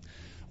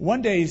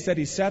 One day he said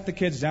he sat the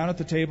kids down at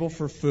the table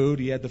for food.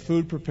 He had the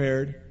food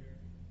prepared.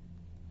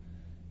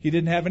 He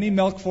didn't have any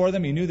milk for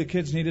them. He knew the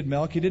kids needed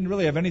milk. He didn't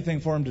really have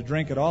anything for them to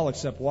drink at all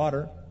except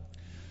water.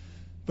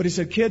 But he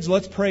said, kids,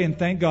 let's pray and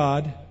thank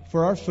God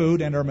for our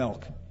food and our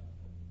milk.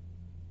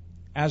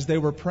 As they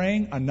were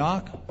praying, a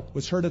knock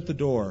was heard at the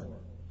door.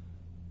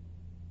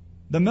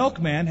 The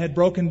milkman had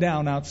broken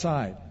down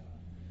outside.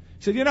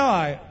 He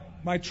said,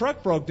 my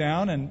truck broke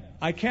down and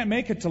I can't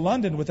make it to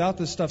London without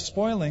this stuff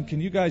spoiling.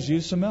 Can you guys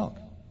use some milk?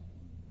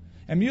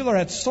 And Mueller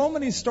had so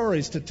many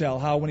stories to tell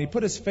how when he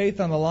put his faith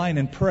on the line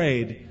and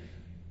prayed,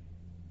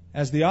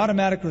 as the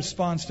automatic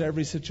response to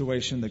every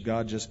situation, that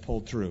God just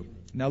pulled through.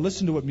 Now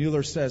listen to what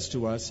Mueller says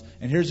to us,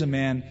 and here's a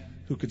man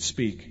who could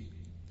speak.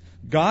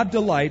 God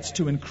delights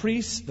to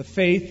increase the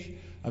faith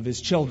of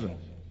His children.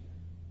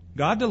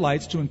 God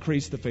delights to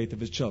increase the faith of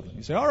His children.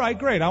 You say, all right,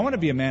 great, I want to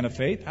be a man of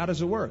faith. How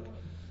does it work?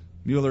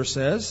 Mueller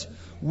says,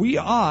 we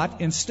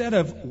ought, instead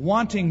of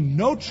wanting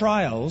no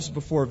trials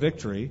before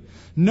victory,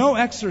 no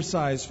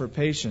exercise for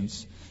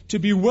patience, to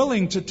be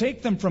willing to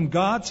take them from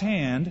God's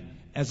hand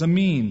as a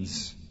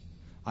means.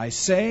 I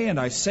say, and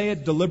I say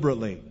it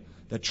deliberately,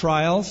 that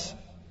trials,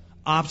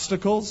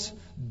 obstacles,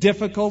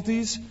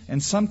 difficulties,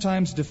 and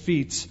sometimes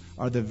defeats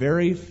are the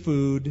very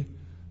food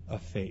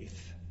of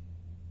faith.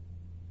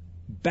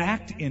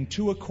 Backed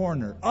into a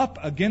corner, up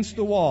against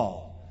the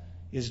wall,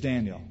 is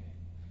Daniel.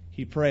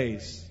 He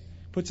prays,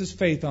 puts his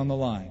faith on the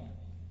line.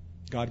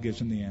 God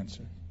gives him the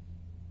answer.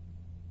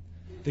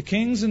 The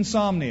king's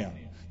insomnia,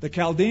 the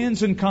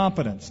Chaldeans'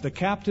 incompetence, the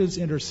captive's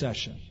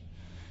intercession.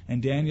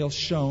 And Daniel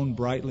shone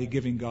brightly,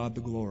 giving God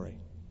the glory.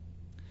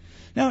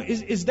 Now,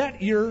 is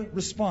that your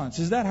response?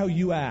 Is that how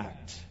you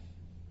act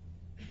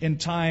in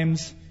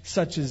times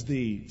such as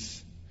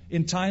these?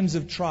 In times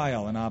of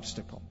trial and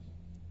obstacle?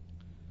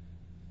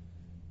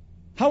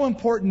 How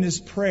important is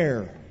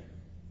prayer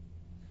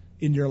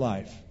in your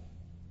life?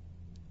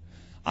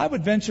 I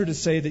would venture to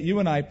say that you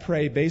and I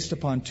pray based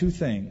upon two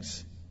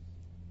things: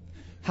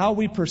 how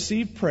we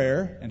perceive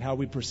prayer and how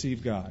we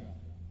perceive God.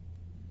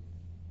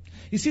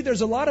 You see,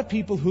 there's a lot of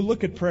people who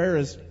look at prayer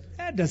as,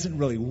 it doesn't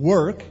really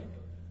work.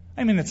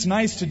 I mean, it's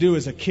nice to do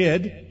as a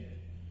kid.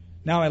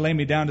 Now I lay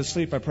me down to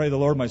sleep, I pray the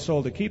Lord my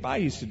soul to keep. I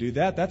used to do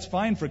that. That's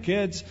fine for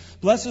kids.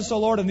 Bless us, O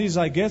Lord, and these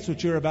thy gifts,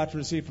 which you are about to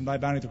receive from thy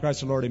bounty through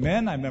Christ the Lord.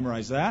 Amen. I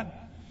memorized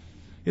that.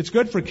 It's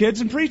good for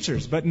kids and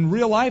preachers, but in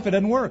real life it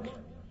doesn't work.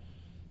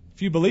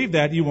 If you believe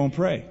that, you won't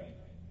pray.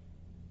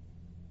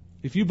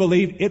 If you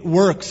believe it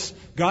works,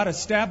 God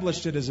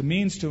established it as a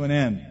means to an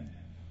end.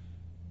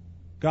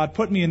 God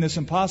put me in this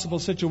impossible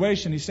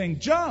situation. He's saying,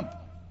 jump.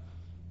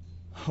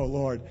 Oh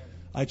Lord,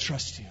 I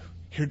trust you.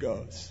 Here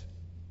goes.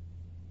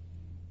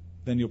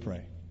 Then you'll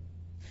pray.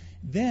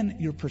 Then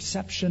your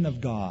perception of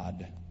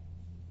God.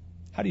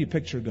 How do you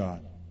picture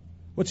God?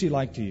 What's He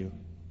like to you?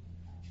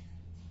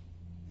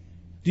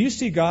 Do you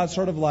see God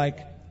sort of like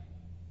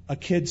a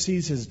kid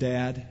sees his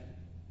dad?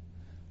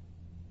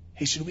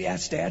 Hey, should we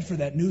ask Dad for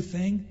that new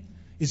thing?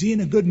 Is he in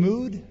a good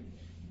mood?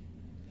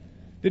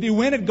 Did he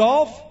win at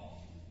golf?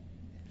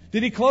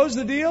 Did he close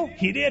the deal?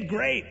 He did.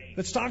 Great.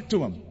 Let's talk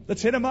to him.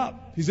 Let's hit him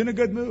up. He's in a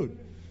good mood.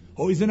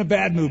 Oh, he's in a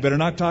bad mood. Better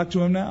not talk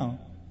to him now.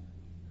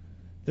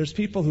 There's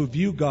people who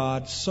view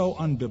God so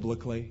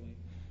unbiblically.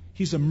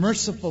 He's a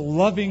merciful,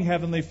 loving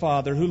Heavenly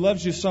Father who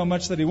loves you so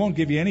much that He won't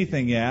give you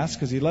anything you ask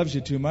because He loves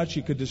you too much.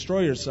 You could destroy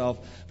yourself,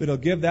 but He'll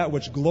give that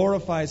which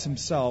glorifies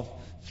Himself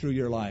through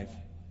your life.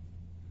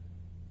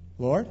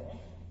 Lord,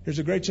 here's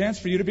a great chance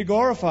for you to be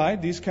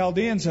glorified. These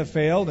Chaldeans have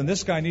failed, and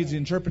this guy needs the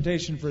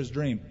interpretation for his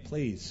dream.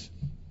 Please,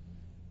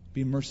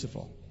 be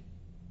merciful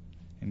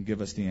and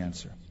give us the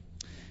answer.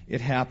 It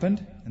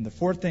happened, and the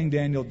fourth thing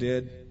Daniel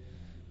did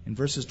in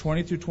verses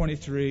 20 through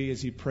 23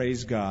 is he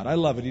praised God. I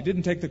love it. He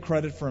didn't take the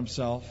credit for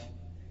himself.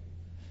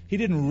 He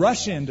didn't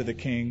rush into the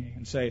king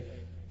and say,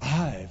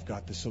 I've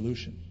got the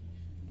solution.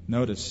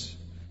 Notice,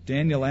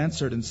 Daniel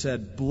answered and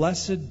said,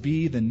 Blessed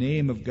be the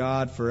name of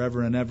God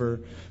forever and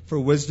ever, for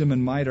wisdom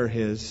and might are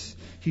His.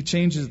 He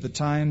changes the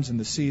times and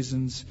the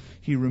seasons.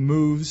 He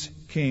removes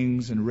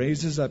kings and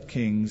raises up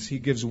kings. He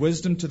gives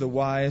wisdom to the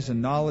wise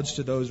and knowledge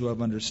to those who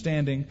have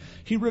understanding.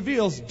 He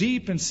reveals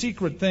deep and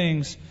secret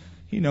things.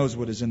 He knows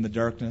what is in the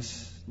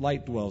darkness.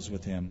 Light dwells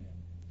with Him.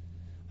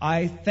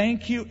 I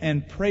thank you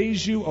and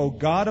praise you, O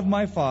God of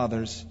my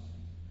fathers.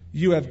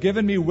 You have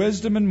given me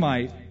wisdom and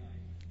might.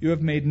 You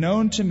have made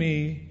known to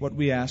me what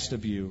we asked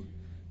of you,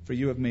 for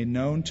you have made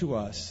known to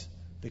us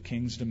the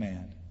king's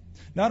demand.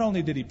 Not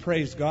only did he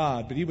praise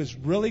God, but he was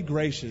really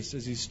gracious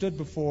as he stood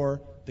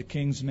before the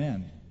king's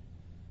men.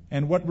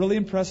 And what really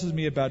impresses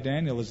me about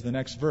Daniel is the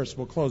next verse.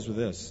 We'll close with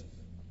this.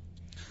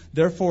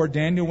 Therefore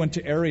Daniel went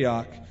to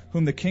Arioch,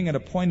 whom the king had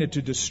appointed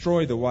to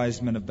destroy the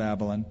wise men of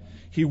Babylon.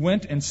 He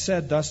went and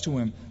said thus to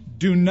him,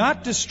 Do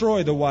not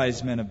destroy the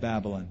wise men of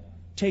Babylon.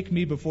 Take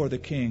me before the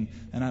king,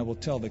 and I will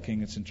tell the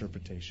king its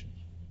interpretation.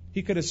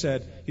 He could have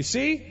said, you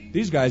see,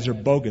 these guys are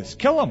bogus.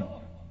 Kill them.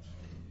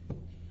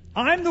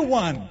 I'm the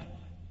one.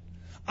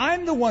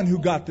 I'm the one who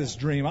got this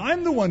dream.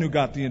 I'm the one who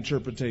got the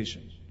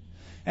interpretation.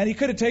 And he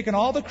could have taken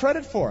all the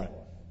credit for it.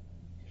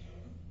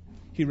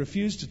 He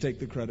refused to take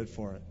the credit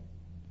for it.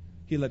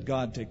 He let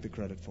God take the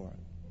credit for it.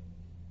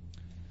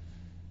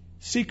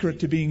 Secret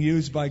to being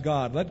used by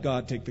God. Let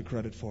God take the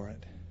credit for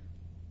it.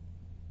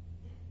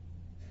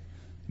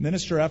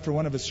 Minister, after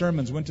one of his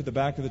sermons, went to the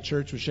back of the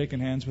church, was shaking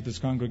hands with his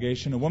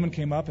congregation. A woman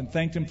came up and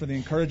thanked him for the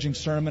encouraging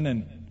sermon,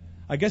 and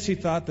I guess he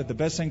thought that the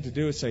best thing to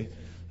do is say,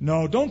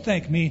 no, don't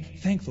thank me,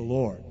 thank the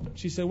Lord.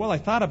 She said, well, I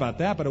thought about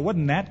that, but it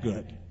wasn't that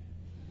good.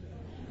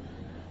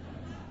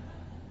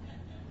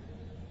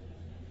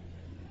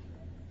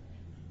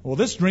 Well,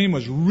 this dream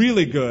was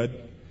really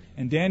good,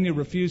 and Daniel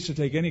refused to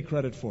take any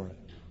credit for it.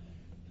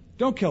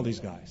 Don't kill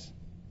these guys.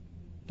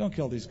 Don't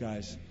kill these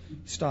guys.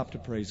 Stop to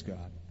praise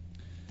God.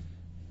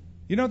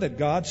 You know that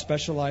God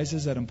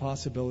specializes at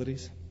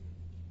impossibilities?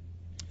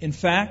 In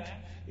fact,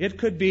 it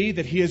could be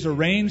that He has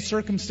arranged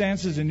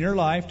circumstances in your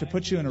life to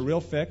put you in a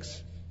real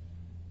fix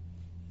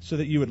so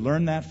that you would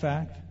learn that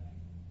fact.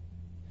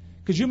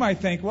 Because you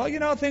might think, well, you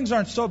know, things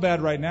aren't so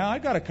bad right now. I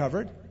got it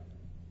covered.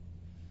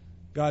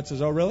 God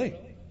says, oh, really?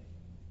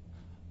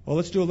 Well,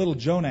 let's do a little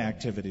Jonah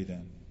activity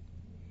then.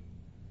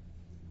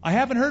 I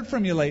haven't heard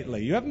from you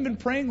lately. You haven't been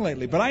praying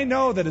lately. But I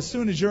know that as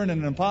soon as you're in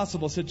an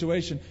impossible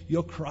situation,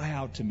 you'll cry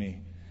out to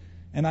me.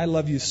 And I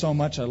love you so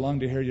much, I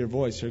long to hear your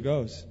voice. Here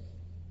goes.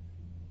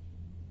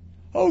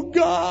 Oh,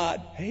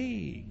 God.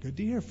 Hey, good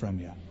to hear from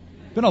you.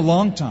 Been a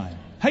long time.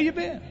 How you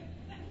been?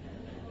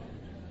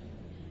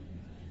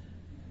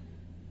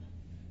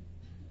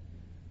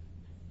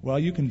 Well,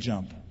 you can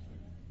jump.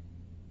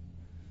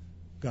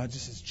 God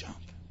just says, jump.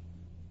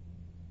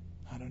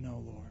 I don't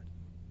know, Lord.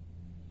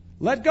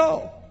 Let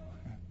go.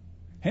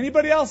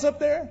 Anybody else up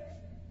there?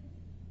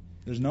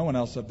 There's no one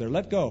else up there.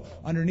 Let go.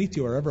 Underneath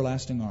you are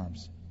everlasting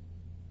arms.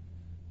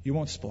 You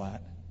won't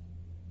splat.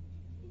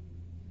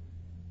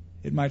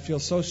 It might feel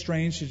so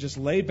strange to just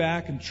lay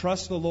back and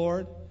trust the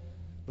Lord,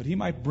 but He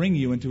might bring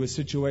you into a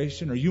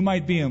situation, or you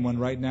might be in one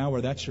right now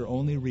where that's your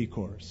only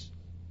recourse.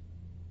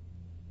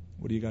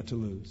 What do you got to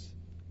lose?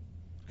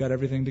 You've got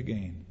everything to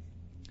gain.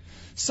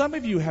 Some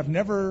of you have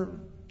never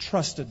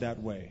trusted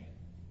that way,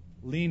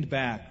 leaned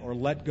back or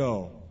let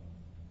go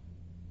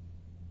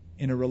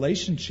in a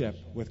relationship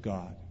with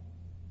God.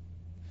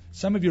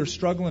 Some of you are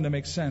struggling to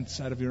make sense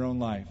out of your own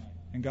life.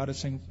 And God is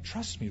saying,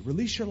 trust me,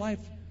 release your life,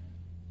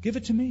 give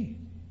it to me.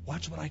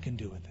 Watch what I can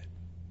do with it.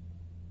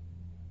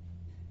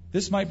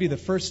 This might be the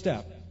first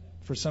step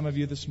for some of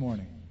you this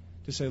morning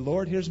to say,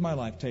 Lord, here's my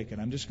life, take it.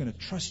 I'm just going to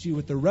trust you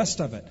with the rest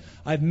of it.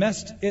 I've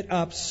messed it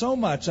up so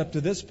much up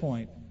to this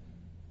point,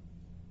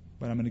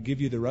 but I'm going to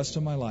give you the rest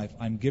of my life.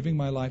 I'm giving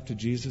my life to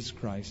Jesus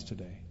Christ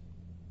today.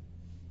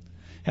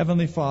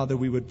 Heavenly Father,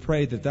 we would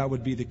pray that that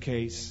would be the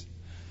case.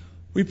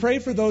 We pray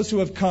for those who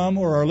have come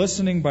or are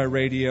listening by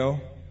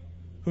radio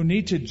who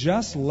need to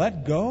just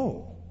let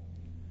go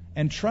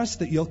and trust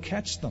that you'll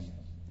catch them,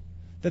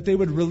 that they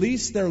would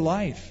release their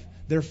life,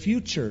 their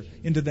future,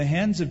 into the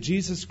hands of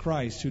Jesus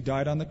Christ who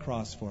died on the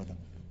cross for them.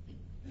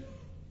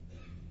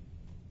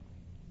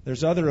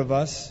 There's other of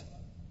us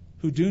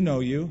who do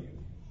know you,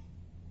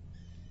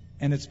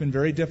 and it's been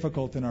very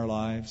difficult in our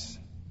lives.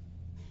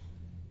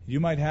 You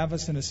might have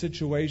us in a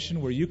situation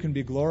where you can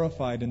be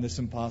glorified in this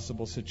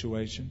impossible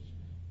situation.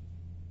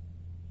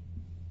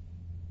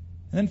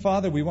 And then,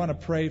 Father, we want to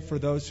pray for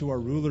those who are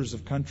rulers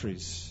of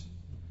countries,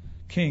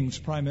 kings,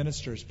 prime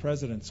ministers,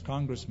 presidents,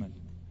 congressmen,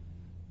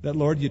 that,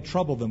 Lord, you'd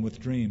trouble them with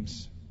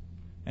dreams,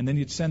 and then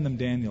you'd send them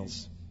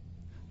Daniels,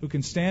 who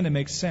can stand and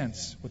make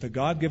sense with a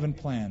God-given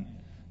plan,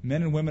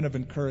 men and women of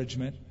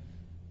encouragement,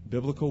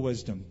 biblical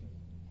wisdom,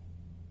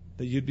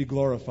 that you'd be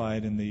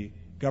glorified in the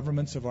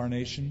governments of our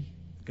nation,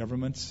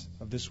 governments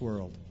of this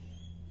world.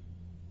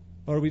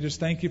 Lord, we just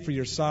thank you for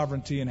your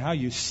sovereignty and how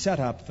you set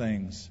up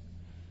things,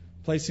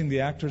 placing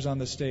the actors on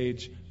the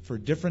stage for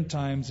different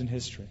times in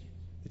history,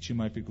 that you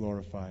might be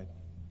glorified.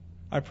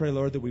 I pray,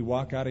 Lord, that we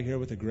walk out of here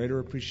with a greater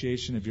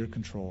appreciation of your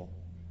control,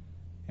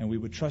 and we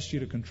would trust you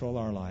to control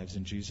our lives.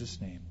 In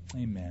Jesus' name,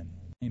 amen.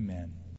 Amen.